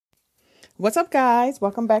What's up, guys?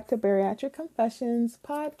 Welcome back to Bariatric Confessions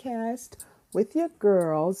podcast with your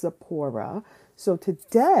girl, Zipporah. So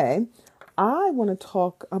today, I want to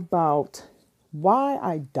talk about why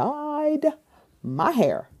I dyed my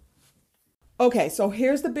hair. Okay, so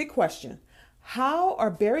here's the big question. How are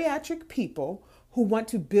bariatric people who want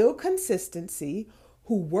to build consistency,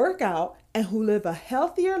 who work out, and who live a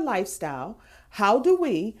healthier lifestyle, how do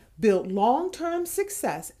we build long-term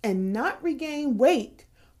success and not regain weight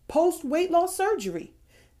post-weight loss surgery?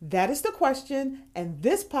 That is the question, and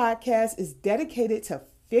this podcast is dedicated to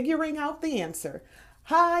figuring out the answer.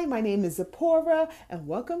 Hi, my name is Zipporah, and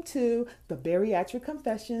welcome to the Bariatric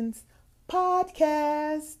Confessions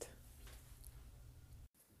podcast.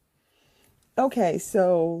 Okay,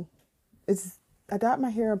 so I dyed my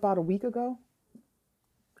hair about a week ago,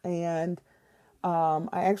 and I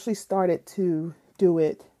actually started to do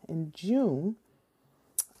it in June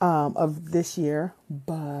of this year,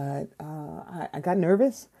 but I got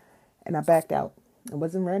nervous and I backed out. I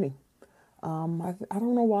wasn't ready. I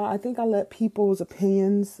don't know why. I think I let people's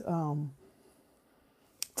opinions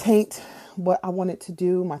taint what I wanted to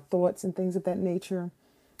do, my thoughts and things of that nature,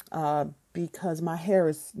 because my hair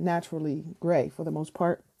is naturally gray for the most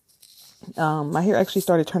part. My hair actually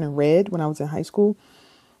started turning red when I was in high school.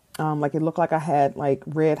 Like it looked like I had like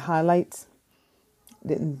red highlights.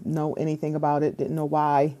 Didn't know anything about it. Didn't know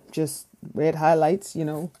why. Just red highlights,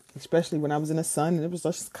 especially when I was in the sun. And it was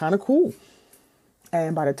just kind of cool.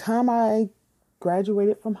 And by the time I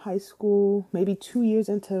graduated from high school, maybe 2 years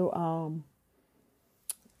into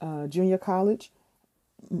junior college,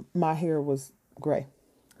 my hair was gray.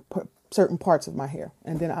 Certain parts of my hair.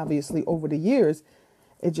 And then obviously over the years,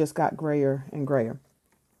 it just got grayer and grayer.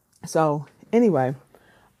 So anyway,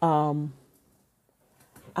 I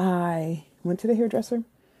went to the hairdresser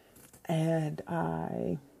and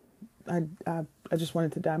I just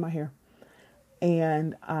wanted to dye my hair.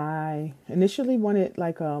 And I initially wanted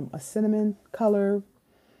like a cinnamon color,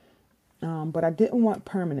 but I didn't want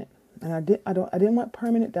permanent. And I didn't want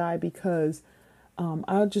permanent dye because I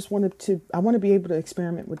want to be able to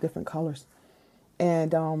experiment with different colors.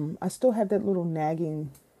 And I still have that little nagging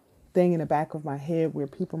thing in the back of my head where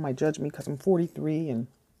people might judge me because I'm 43 and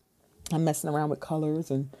I'm messing around with colors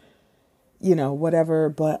and whatever,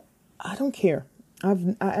 but I don't care.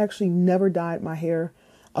 I actually never dyed my hair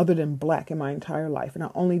other than black in my entire life. And I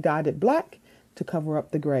only dyed it black to cover up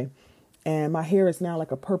the gray. And my hair is now like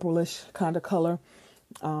a purplish kind of color.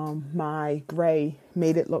 My gray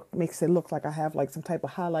makes it look like I have like some type of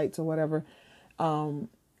highlights or whatever. I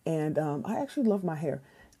actually love my hair.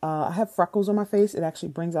 I have freckles on my face. It actually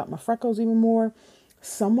brings out my freckles even more.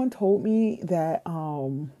 Someone told me that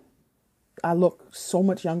I look so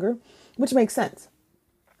much younger, which makes sense.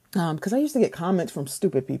 Because I used to get comments from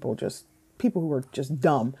stupid people, just people who are just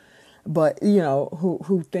dumb, but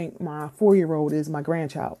who think my 4-year-old is my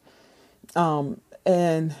grandchild.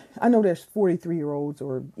 And I know there's 43-year-olds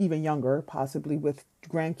or even younger, possibly with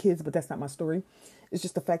grandkids, but that's not my story. It's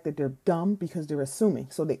just the fact that they're dumb because they're assuming.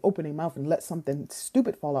 So they open their mouth and let something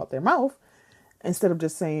stupid fall out their mouth instead of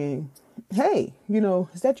just saying, hey,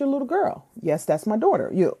 is that your little girl? Yes, that's my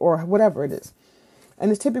daughter, or whatever it is. And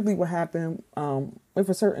it's typically what happened with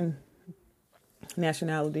a certain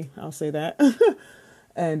nationality, I'll say that,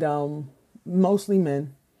 and mostly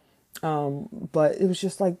men. But it was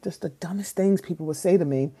just the dumbest things people would say to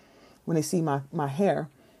me when they see my hair.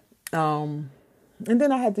 And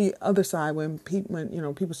then I had the other side when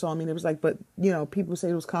people saw me and it was like, but people say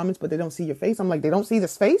those comments, but they don't see your face. I'm like, they don't see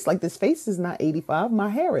this face? Like this face is not 85. My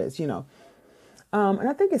hair is, And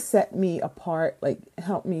I think it set me apart, like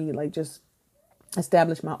helped me like just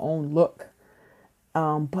establish my own look.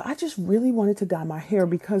 But I just really wanted to dye my hair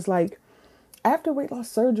because like after weight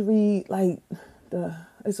loss surgery,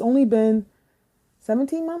 it's only been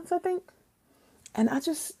 17 months, I think. And I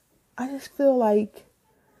just feel like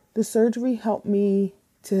the surgery helped me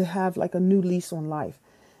to have like a new lease on life.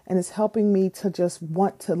 And it's helping me to just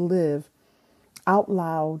want to live out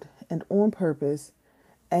loud and on purpose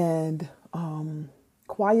and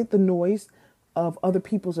quiet the noise of other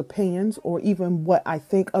people's opinions or even what I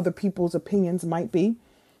think other people's opinions might be.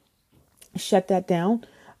 Shut that down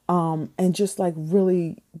and just like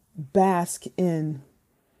really bask in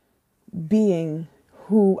being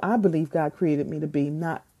who I believe God created me to be,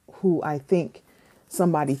 not who I think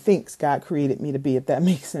somebody thinks God created me to be, if that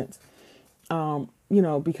makes sense.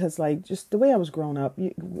 Because like just the way I was growing up,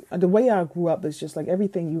 the way I grew up is just like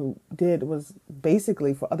everything you did was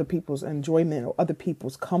basically for other people's enjoyment or other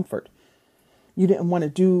people's comfort. You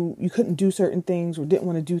couldn't do certain things or didn't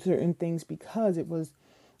want to do certain things because it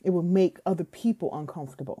would make other people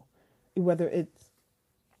uncomfortable. Whether it's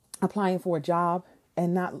applying for a job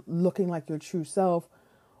and not looking like your true self,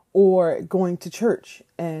 or going to church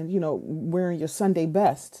and, wearing your Sunday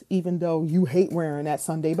best, even though you hate wearing that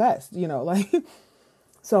Sunday best, like,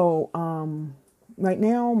 so, right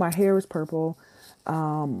now my hair is purple.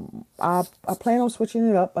 I plan on switching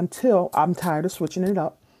it up until I'm tired of switching it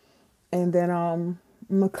up. And then, I'm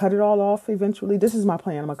gonna cut it all off eventually. This is my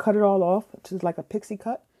plan. I'm gonna cut it all off to like a pixie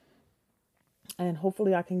cut. And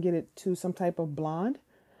hopefully I can get it to some type of blonde,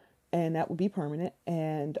 and that would be permanent.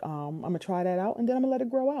 And I'm gonna try that out, and then I'm gonna let it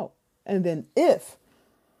grow out. And then if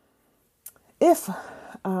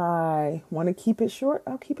I want to keep it short,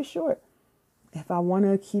 I'll keep it short. If I want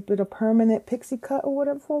to keep it a permanent pixie cut or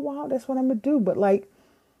whatever for a while, that's what I'm gonna do. But like,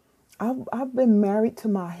 I've been married to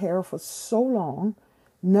my hair for so long,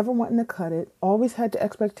 never wanting to cut it. Always had the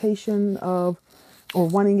expectation of, or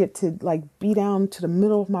wanting it to like be down to the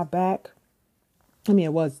middle of my back. I mean,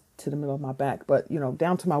 it was to the middle of my back, but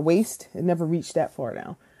down to my waist. It never reached that far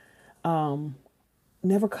down.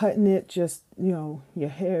 Never cutting it. Just, your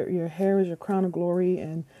hair is your crown of glory,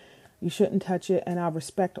 and you shouldn't touch it. And I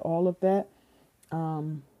respect all of that.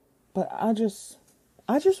 But I just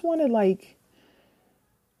want to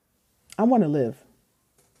I want to live,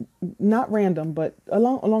 not random, but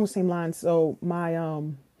along the same lines. So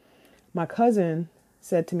my cousin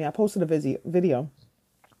said to me, I posted a video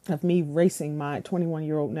of me racing my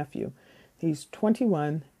 21-year-old nephew. He's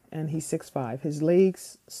 21 and he's 6'5". His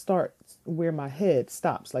legs start where my head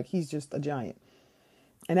stops. Like, he's just a giant.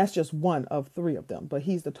 And that's just one of 3 of them, but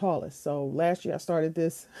he's the tallest. So last year I started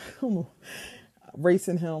this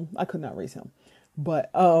racing him. I could not race him. But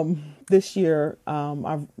this year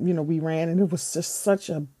we ran, and it was just such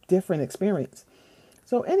a different experience.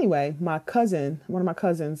 So anyway, one of my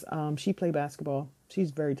cousins, she played basketball. She's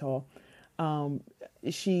very tall.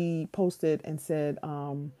 She posted and said,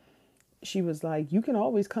 she was like, you can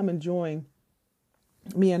always come and join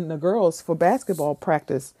me and the girls for basketball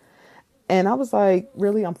practice. And I was like,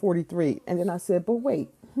 really? I'm 43. And then I said, but wait,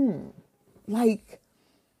 like,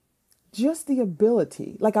 just the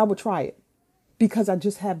ability, like, I would try it because I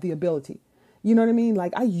just have the ability. You know what I mean?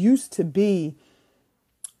 Like, I used to be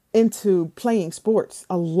into playing sports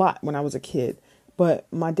a lot when I was a kid, but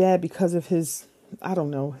my dad, because of his, I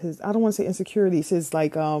don't want to say insecurities, his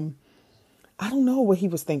like, I don't know what he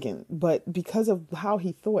was thinking, but because of how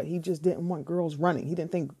he thought, he just didn't want girls running. He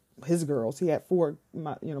didn't think his girls, he had 4,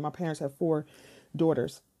 my parents have 4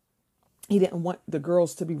 daughters. He didn't want the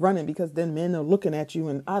girls to be running because then men are looking at you,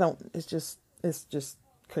 and it's just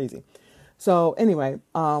crazy. So anyway,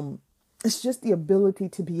 it's just the ability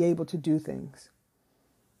to be able to do things.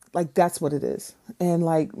 Like, that's what it is. And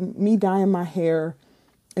like, me dyeing my hair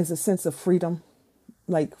is a sense of freedom,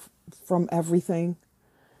 like, from everything,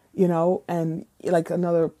 and like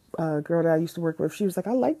another girl that I used to work with, she was like,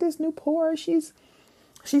 I like this new pour. She's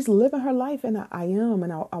living her life, and I am,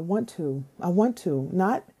 and I want to,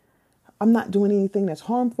 I'm not doing anything that's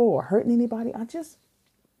harmful or hurting anybody.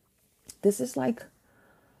 This is like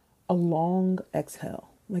a long exhale.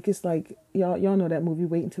 Like, it's like, y'all know that movie,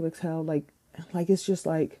 Waiting to Exhale. Like it's just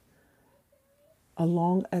like a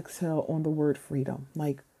long exhale on the word freedom,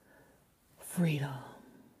 like freedom.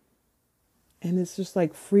 And it's just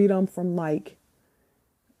like freedom from like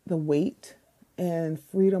the weight, and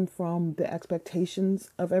freedom from the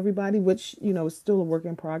expectations of everybody, which, is still a work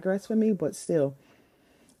in progress for me, but still,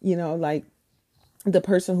 like, the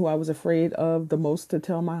person who I was afraid of the most to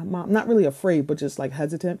tell my mom, not really afraid, but just like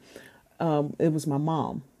hesitant. It was my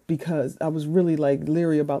mom, because I was really like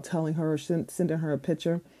leery about telling her, sending her a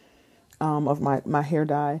picture, of my hair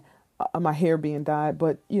dye, my hair being dyed.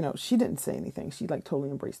 But, she didn't say anything. She like totally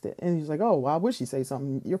embraced it. And she's like, oh, why would she say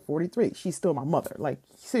something? You're 43. She's still my mother. Like,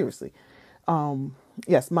 seriously.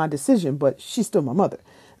 Yes, my decision, but she's still my mother.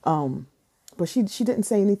 But she didn't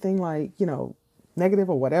say anything like, negative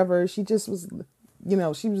or whatever. She just was,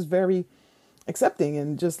 she was very accepting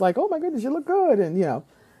and just like, oh my goodness, you look good. And,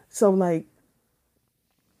 so like,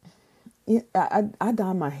 yeah, I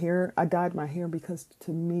dyed my hair. I dyed my hair because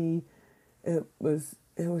to me, it was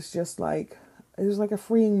just like, it was like a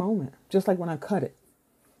freeing moment. Just like when I cut it,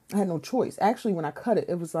 I had no choice. Actually, when I cut it,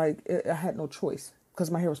 it was like, I had no choice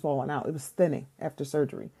because my hair was falling out. It was thinning after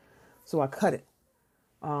surgery. So I cut it.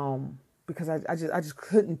 Because I just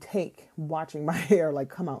couldn't take watching my hair like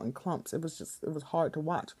come out in clumps. It was hard to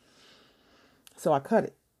watch. So I cut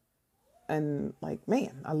it. And like,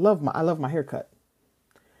 man, I love my haircut.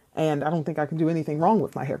 And I don't think I can do anything wrong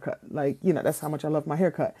with my haircut. Like, that's how much I love my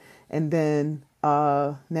haircut. And then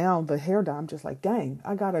now the hair dye, I'm just like, dang,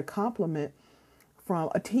 I got a compliment from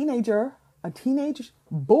a teenage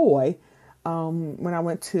boy, when I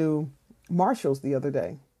went to Marshall's the other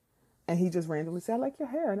day. And he just randomly said, I like your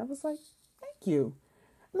hair. And I was like, thank you.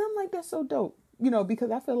 And I'm like, that's so dope.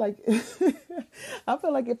 Because I feel like if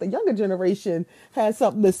the younger generation has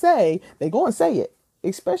something to say, they're going to say it,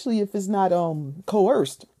 especially if it's not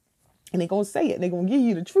coerced, and they're going to say it and they're going to give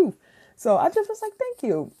you the truth. So I just was like, thank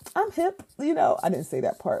you. I'm hip. I didn't say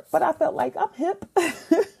that part, but I felt like I'm hip.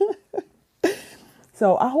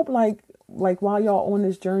 So I hope like while y'all on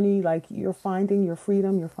this journey, like you're finding your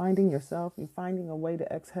freedom, you're finding yourself, you're finding a way to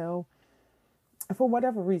exhale. And for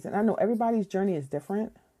whatever reason, I know everybody's journey is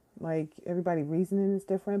different. Like everybody's reasoning is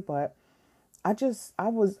different, but I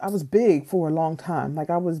was big for a long time. Like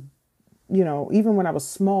I was, even when I was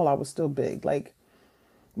small, I was still big. Like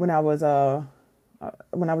when I was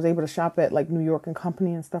able to shop at like New York and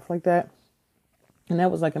Company and stuff like that. And that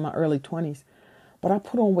was like in my early 20s. But I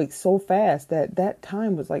put on weight so fast that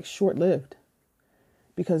time was like short lived.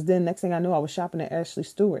 Because then next thing I knew, I was shopping at Ashley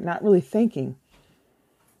Stewart, not really thinking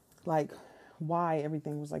like why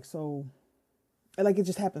everything was like so, like it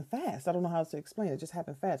just happened fast. I don't know how else to explain it. It just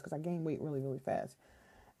happened fast because I gained weight really, really fast.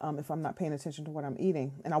 If I'm not paying attention to what I'm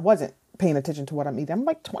eating. And I wasn't paying attention to what I'm eating. I'm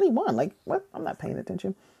like 21. Like, what? I'm not paying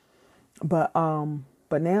attention. But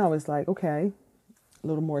now it's like, okay, a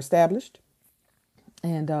little more established.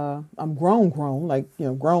 And I'm grown, like,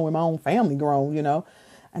 grown with my own family grown,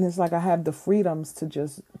 And it's like I have the freedoms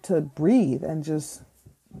to breathe and just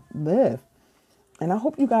live. And I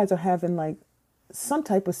hope you guys are having like some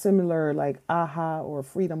type of similar like aha or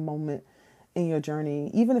freedom moment in your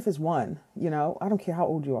journey, even if it's one, I don't care how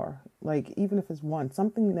old you are. Like, even if it's one,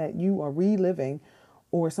 something that you are reliving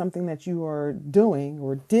or something that you are doing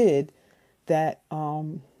or did that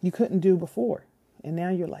you couldn't do before. And now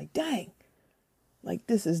you're like, dang. Like,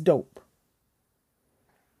 this is dope.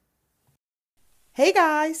 Hey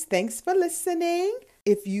guys, thanks for listening.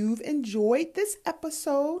 If you've enjoyed this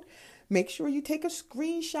episode, make sure you take a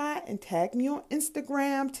screenshot and tag me on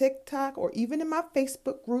Instagram, TikTok, or even in my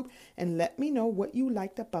Facebook group and let me know what you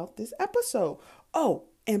liked about this episode. Oh,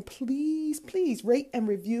 and please, please rate and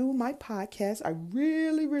review my podcast. I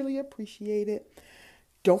really, really appreciate it.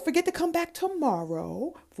 Don't forget to come back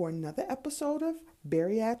tomorrow for another episode of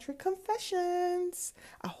Bariatric Confessions.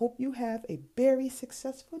 I hope you have a very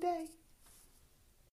successful day.